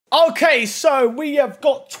Okay, so we have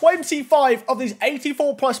got 25 of these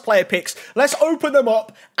 84 plus player picks. Let's open them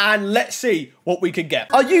up and let's see what we can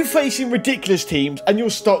get. Are you facing ridiculous teams and you're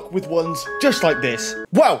stuck with ones just like this?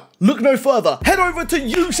 Well, look no further. Head over to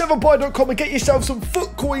u7buy.com and get yourself some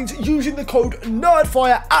foot coins using the code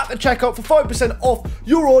NerdFire at the checkout for 5% off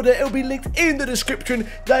your order. It'll be linked in the description.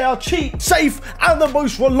 They are cheap, safe, and the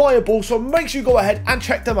most reliable, so make sure you go ahead and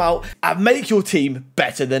check them out and make your team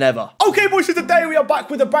better than ever. Okay, boys, so today we are back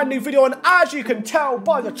with a brand new video, and as you can tell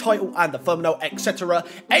by the title and the thumbnail, etc.,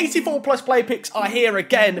 84 plus play picks are here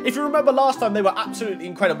again. If you remember last time, they were absolutely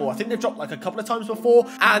incredible. I think they've dropped like a couple of times before,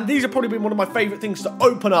 and these have probably been one of my favorite things to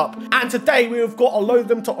open up. And today we have got a load of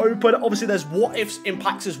them to open. Obviously, there's what ifs in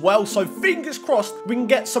packs as well, so fingers crossed we can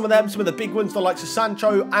get some of them, some of the big ones, the likes of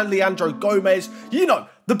Sancho and Leandro Gomez. You know,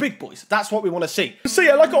 the big boys. That's what we want to see. So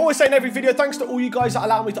yeah, like I always say in every video, thanks to all you guys that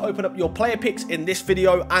allow me to open up your player picks in this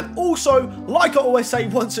video. And also, like I always say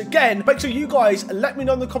once again, make sure you guys let me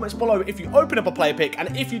know in the comments below if you open up a player pick,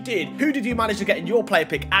 and if you did, who did you manage to get in your player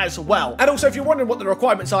pick as well? And also, if you're wondering what the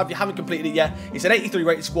requirements are, if you haven't completed it yet, it's an 83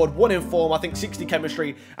 rated squad, 1 in form, I think 60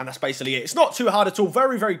 chemistry, and that's basically it. It's not too hard at all.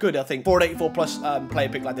 Very, very good, I think, for an 84 plus player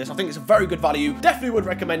pick like this. I think it's a very good value. Definitely would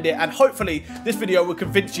recommend it, and hopefully this video will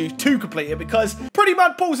convince you to complete it, because pretty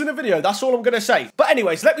mad pulls in the video. That's all I'm going to say. But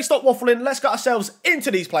anyways, let me stop waffling. Let's get ourselves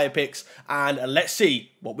into these player picks and let's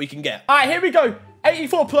see what we can get. All right, here we go.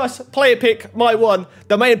 84 plus player pick, my one.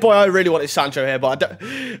 The main boy I really want is Sancho here, but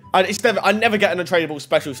I never get an untradeable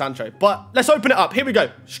special Sancho. But let's open it up. Here we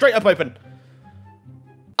go. Straight up open.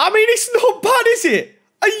 I mean, it's not bad, is it?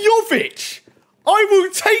 A Jovic. I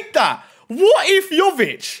will take that. What if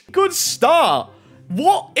Jovic? Good start.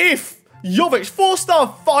 What if Jovic?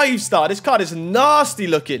 4-star, 5-star. This card is nasty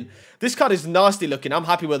looking. This card is nasty looking. I'm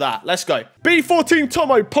happy with that. Let's go. B14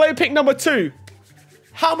 Tomo, player pick number 2.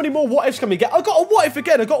 How many more what ifs can we get? I got a what if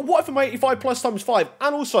again. I got a what if from 85 plus times 5.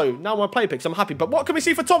 And also, now my player picks, I'm happy. But what can we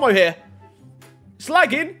see for Tomo here? It's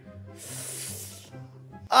lagging.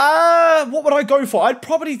 What would I go for? I'd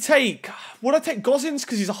probably take... Would I take Gozins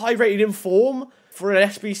because he's a high rated in form for an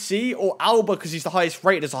SBC, or Alba because he's the highest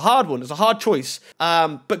rated? It's a hard one. It's a hard choice.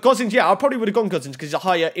 But Gozins, yeah, I probably would have gone Gozins because he's a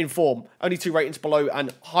higher in form. Only 2 ratings below,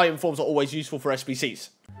 and high in forms are always useful for SBCs.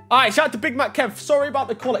 All right, shout out to Big Mac Kev. Sorry about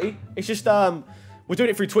the quality. It's just, we're doing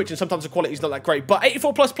it through Twitch, and sometimes the quality is not that great. But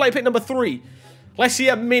 84 plus player pick number 3. Let's see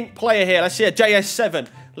a mint player here. Let's see a JS7.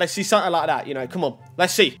 Let's see something like that. You know, come on.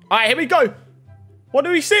 Let's see. All right, here we go. What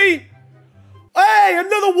do we see? Hey,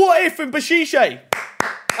 another what if in Bashiche.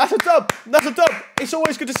 That's a dub. That's a dub. It's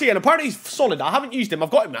always good to see. And apparently he's solid. I haven't used him. I've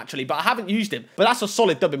got him actually, but I haven't used him. But that's a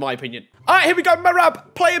solid dub in my opinion. All right, here we go.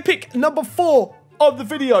 Marab, player pick number 4 of the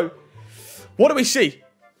video. What do we see?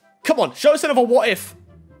 Come on, show us another what if.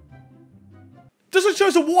 Doesn't show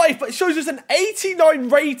us a what if, but it shows us an 89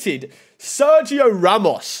 rated Sergio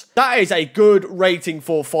Ramos. That is a good rating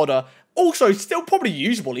for fodder. Also, still probably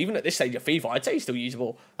usable, even at this stage of FIFA. I'd say he's still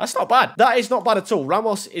usable. That's not bad. That is not bad at all.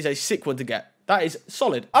 Ramos is a sick one to get. That is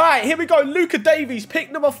solid. All right, here we go. Luca Davies,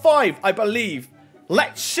 pick number 5, I believe.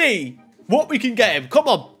 Let's see what we can get him. Come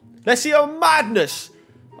on. Let's see a madness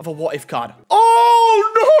of a what-if card.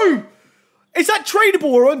 Oh, no! Is that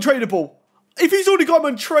tradable or untradeable? If he's already got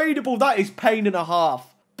him untradeable, that is pain and a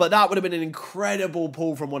half. But that would have been an incredible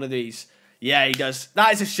pull from one of these. Yeah, he does.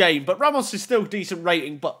 That is a shame. But Ramos is still decent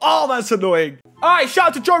rating. But, oh, that's annoying. All right, shout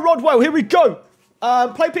out to Joe Rodwell. Here we go.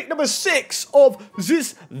 Play pick number 6 of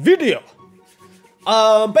this video.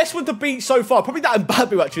 Best one to beat so far. Probably that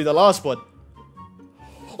Mbappe, actually, the last one.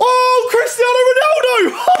 Oh, Cristiano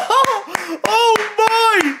Ronaldo! Oh,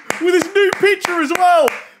 my! With his new picture as well.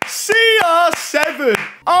 CR7.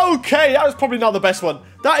 Okay, that was probably not the best one.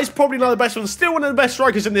 That is probably not the best one. Still one of the best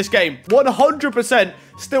strikers in this game. 100%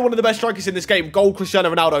 still one of the best strikers in this game. Goal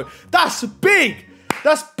Cristiano Ronaldo. That's big.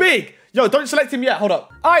 That's big. Yo, don't select him yet. Hold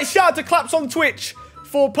up. All right, shout out to Claps on Twitch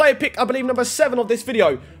for player pick, I believe, number 7 of this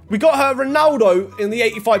video. We got her Ronaldo in the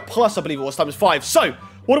 85 plus, I believe it was, times 5. So,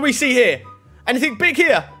 what do we see here? Anything big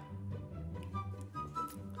here?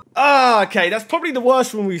 Okay, that's probably the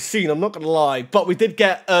worst one we've seen, I'm not going to lie. But we did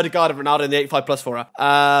get Erdegaard and Ronaldo in the 85 plus for her.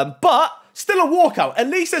 But still a walkout. At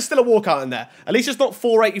least there's still a walkout in there. At least it's not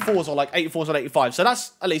 4 84s or like 84s and 85. So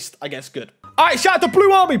that's at least, I guess, good. All right, shout out to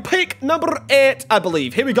Blue Army. Pick number 8, I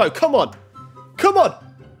believe. Here we go. Come on. Come on.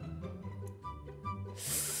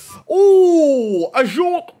 Ooh, a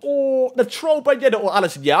Jork or the Troll Bayetta or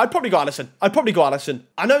Allison. Yeah, I'd probably go Allison.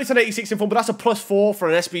 I know it's an 86 in form, but that's a +4 for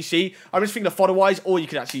an SBC. I'm just thinking of fodder-wise, or you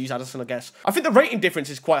could actually use Allison, I guess. I think the rating difference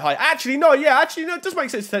is quite high. Actually, no, it does make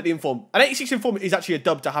sense to take the inform. An 86 inform is actually a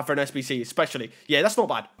dub to have for an SBC, especially. Yeah, that's not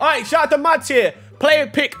bad. All right, shout out to Mads here. Player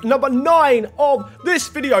pick number 9 of this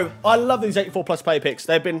video. I love these 84 plus player picks.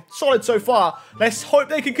 They've been solid so far. Let's hope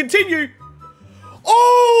they can continue.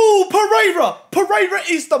 Oh, Pereira! Pereira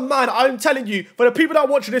is the man. I'm telling you, for the people that are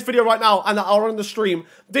watching this video right now and that are on the stream,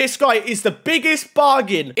 this guy is the biggest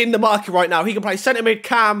bargain in the market right now. He can play centre mid,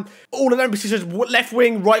 cam, all of them positions, left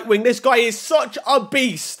wing, right wing. This guy is such a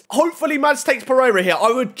beast. Hopefully, Mads takes Pereira here.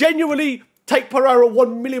 I would genuinely take Pereira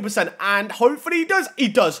 1,000,000%, and hopefully he does. He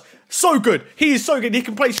does. So good. He is so good. He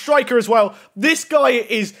can play striker as well. This guy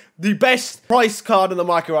is the best price card in the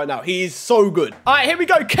market right now. He is so good. All right, here we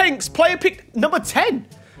go. Kenks, player pick number 10.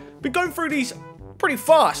 Been going through these pretty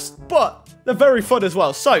fast, but they're very fun as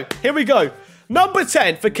well. So, here we go. Number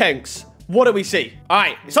 10 for Kenks. What do we see? All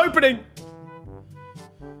right, it's opening.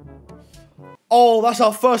 Oh, that's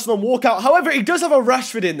our first non-walkout. However, he does have a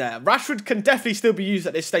Rashford in there. Rashford can definitely still be used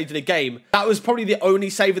at this stage of the game. That was probably the only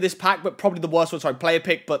save of this pack, but probably the worst one. Sorry, player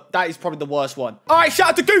pick, but that is probably the worst one. All right,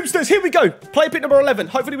 shout out to Goomsters. Here we go. Player pick number 11.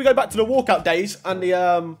 Hopefully, we go back to the walkout days and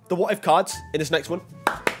the what-if cards in this next one.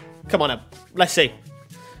 Come on, Em. Let's see.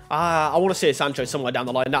 I want to see a Sancho somewhere down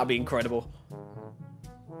the line. That would be incredible.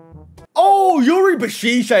 Oh, Yuri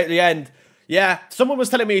Bashisha at the end. Yeah, someone was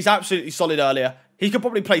telling me he's absolutely solid earlier. He could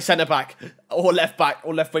probably play centre-back or left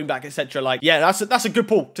wing-back, etc. Like, yeah, that's a good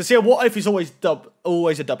pull. To see a what-if is always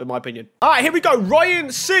a dub, in my opinion. All right, here we go.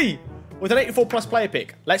 Ryan C with an 84+ player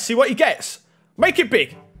pick. Let's see what he gets. Make it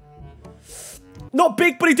big. Not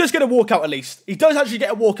big, but he does get a walkout at least. He does actually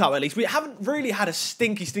get a walkout at least. We haven't really had a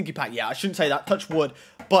stinky pack yet. I shouldn't say that, touch wood.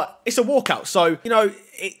 But it's a walkout, so, you know,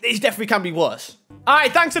 it definitely can be worse. All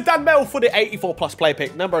right, thanks to Dan Mel for the 84+ player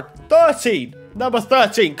pick. Number 13. Number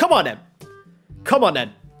 13. Come on, then. Come on,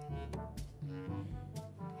 then.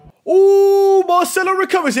 Ooh, Marcelo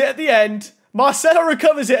recovers it at the end. Marcelo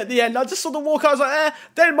recovers it at the end. I just saw the walkout. I was like, eh.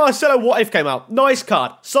 Then Marcelo what if came out. Nice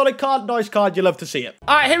card. Solid card. Nice card. You love to see it.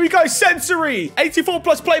 All right, here we go. Sensory.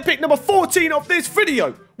 84+ play pick number 14 of this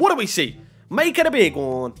video. What do we see? Make it a big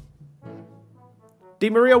one. Di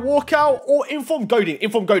Maria walkout or Inform Godin?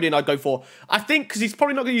 Inform Godin I'd go for. I think because he's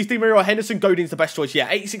probably not going to use Di Maria or Henderson, Godin's the best choice. Yeah,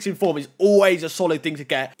 86 Inform is always a solid thing to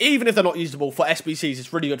get. Even if they're not usable for SBCs,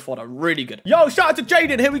 it's really good fodder. Really good. Yo, shout out to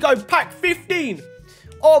Jaden. Here we go. Pack 15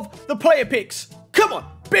 of the player picks. Come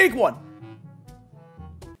on. Big one.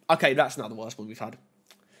 Okay, that's not the worst one we've had.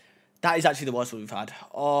 That is actually the worst one we've had.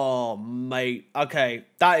 Oh, mate. Okay,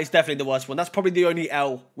 that is definitely the worst one. That's probably the only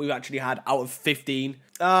L we've actually had out of 15.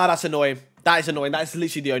 Ah, that's annoying. That is annoying. That is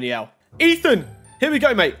literally the only L. Ethan, here we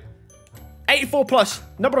go, mate. 84+,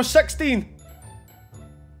 number 16.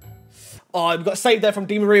 Oh, we've got saved there from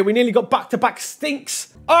Di Maria. We nearly got back-to-back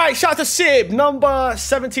stinks. All right, shout out to Sib, number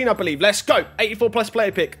 17, I believe. Let's go. 84+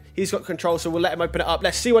 player pick. He's got control, so we'll let him open it up.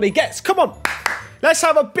 Let's see what he gets. Come on. Let's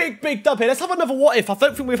have a big dub here. Let's have another what if. I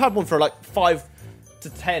don't think we've had one for like 5 to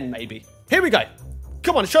 10, maybe. Here we go.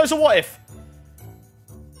 Come on, show us a what if.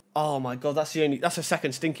 Oh my God, that's the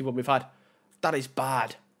second stinky one we've had. That is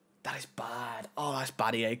bad. That is bad. Oh, that's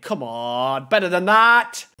bad, EA. Come on. Better than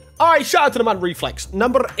that. All right, shout out to the man Reflex.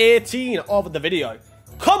 Number 18 of the video.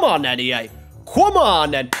 Come on, then, EA. Come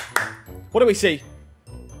on, then. What do we see?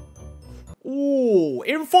 Ooh,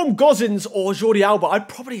 Inform Gozins or Jordi Alba. I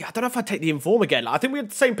don't know if I'd take the Inform again. I think we had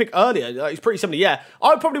the same pick earlier. It's pretty similar, yeah.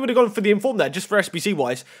 I probably would have gone for the Inform there, just for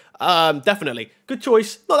SBC-wise. Definitely. Good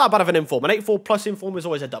choice. Not that bad of an Inform. An 84+ Inform is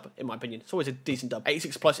always a dub, in my opinion. It's always a decent dub.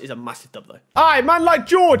 86+ is a massive dub, though. All right, man like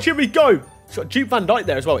George, here we go. It's got Duke Van Dijk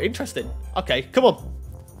there as well. Interesting. Okay, come on.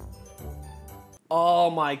 Oh,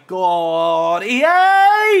 my God.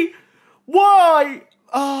 EA! Why?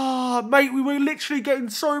 Ah, mate, we were literally getting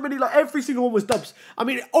so many, like, every single one was dubs. I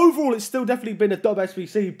mean, overall, it's still definitely been a dub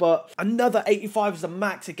SBC, but another 85 is the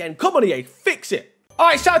max again. Come on, EA, fix it. All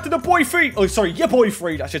right, shout out to the boy Freed. Oh, sorry, your boy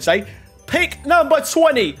Freed, I should say. Pick number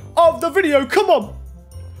 20 of the video. Come on.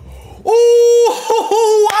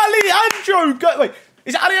 Oh, Alejandro. Wait,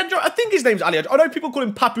 is it Alejandro? I think his name's Alejandro. I know people call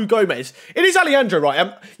him Papu Gomez. It is Alejandro,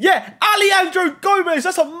 right? Yeah, Alejandro Gomez.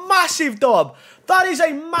 That's a massive dub. That is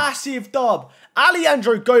a massive dub.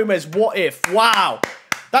 Alejandro Gomez, what if? Wow.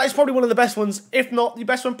 That is probably one of the best ones, if not the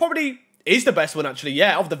best one. Probably is the best one, actually,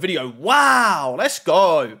 yeah, of the video. Wow, let's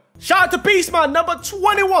go. Shout out to Beastman, number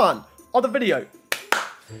 21 of the video.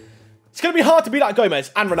 It's going to be hard to beat that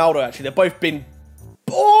Gomez and Ronaldo, actually. They've both been...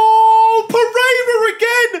 Oh, Pereira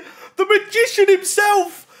again! The magician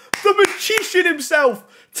himself! The magician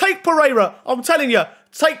himself! Take Pereira. I'm telling you,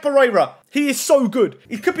 take Pereira. He is so good.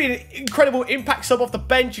 He could be an incredible impact sub off the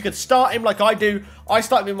bench. You could start him like I do. I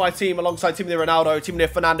start him in my team alongside Timothy Ronaldo, Timothy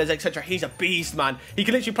Fernandez, etc. He's a beast, man. He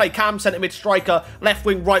can literally play cam, centre mid, striker, left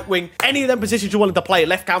wing, right wing. Any of them positions you're willing to play.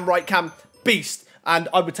 Left cam, right cam, beast. And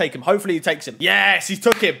I would take him. Hopefully he takes him. Yes, he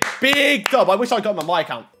took him. Big dub. I wish I got him on my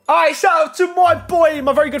account. Alright, shout out to my boy,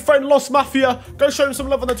 my very good friend, Lost Mafia. Go show him some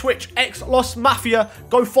love on the Twitch, Lost Mafia.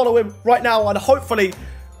 Go follow him right now, and hopefully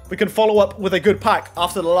we can follow up with a good pack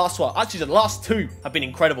after the last one. Actually, the last two have been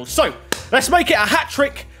incredible. So, let's make it a hat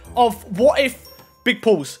trick of what if big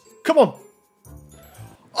pulls. Come on.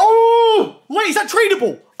 Oh, wait, is that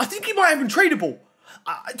tradable? I think he might have been tradable.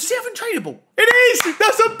 Does he have been tradable? It is!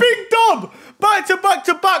 That's a big dub! Back to back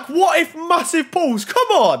to back. What if massive pulls? Come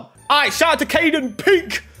on. Alright, shout out to Caden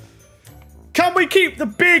Pink. Can we keep the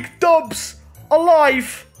big dubs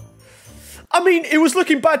alive? I mean, it was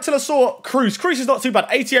looking bad till I saw Cruz. Cruz is not too bad.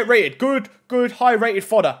 88 rated. Good, high rated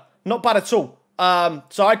fodder. Not bad at all.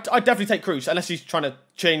 So I'd definitely take Cruz, unless he's trying to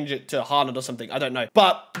change it to Haaland or something. I don't know.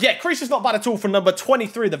 But yeah, Cruz is not bad at all for number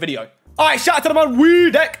 23 of the video. Alright, shout out to the man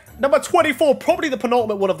Weedek. Number 24, probably the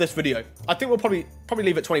penultimate one of this video. I think we'll probably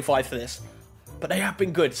leave it 25 for this. But they have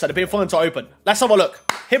been good, so they've been fun to open. Let's have a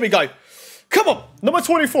look. Here we go. Come on, number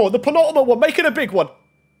 24, the penultimate one, make it a big one.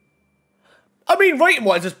 I mean,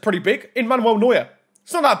 rating-wise, it's pretty big in Manuel Neuer.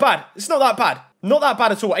 It's not that bad. It's not that bad. Not that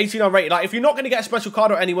bad at all, 89 rated. Like, if you're not going to get a special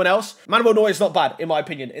card or anyone else, Manuel Neuer is not bad, in my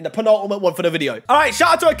opinion, in the penultimate one for the video. All right,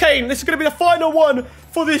 shout out to Akane. This is going to be the final one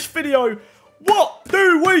for this video. What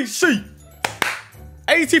do we see?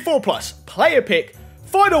 84 plus, player pick,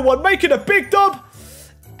 final one, making a big dub.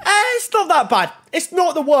 It's not that bad. It's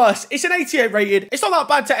not the worst. It's an 88 rated. It's not that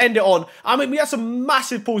bad to end it on. I mean, we had some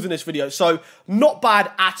massive pulls in this video, so not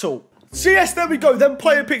bad at all. So yes, there we go. Them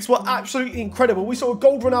player picks were absolutely incredible. We saw a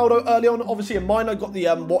gold Ronaldo early on. Obviously, in mine, I got the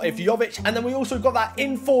what if Jovic. And then we also got that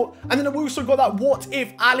and then we also got that what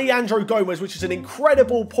if Alejandro Gomez, which is an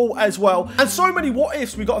incredible pull as well. And so many what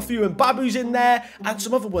ifs. We got a few Mbabus in there and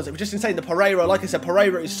some other ones. It was just insane. The Pereira, like I said,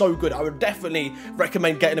 Pereira is so good. I would definitely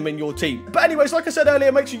recommend getting him in your team. But anyways, like I said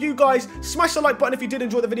earlier, make sure you guys smash the like button if you did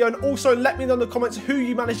enjoy the video. And also let me know in the comments who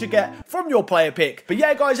you managed to get from your player pick. But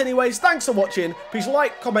yeah, guys, anyways, thanks for watching. Please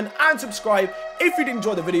like, comment, and subscribe if you did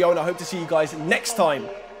enjoy the video, and I hope to see you guys next time.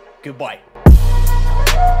 Goodbye.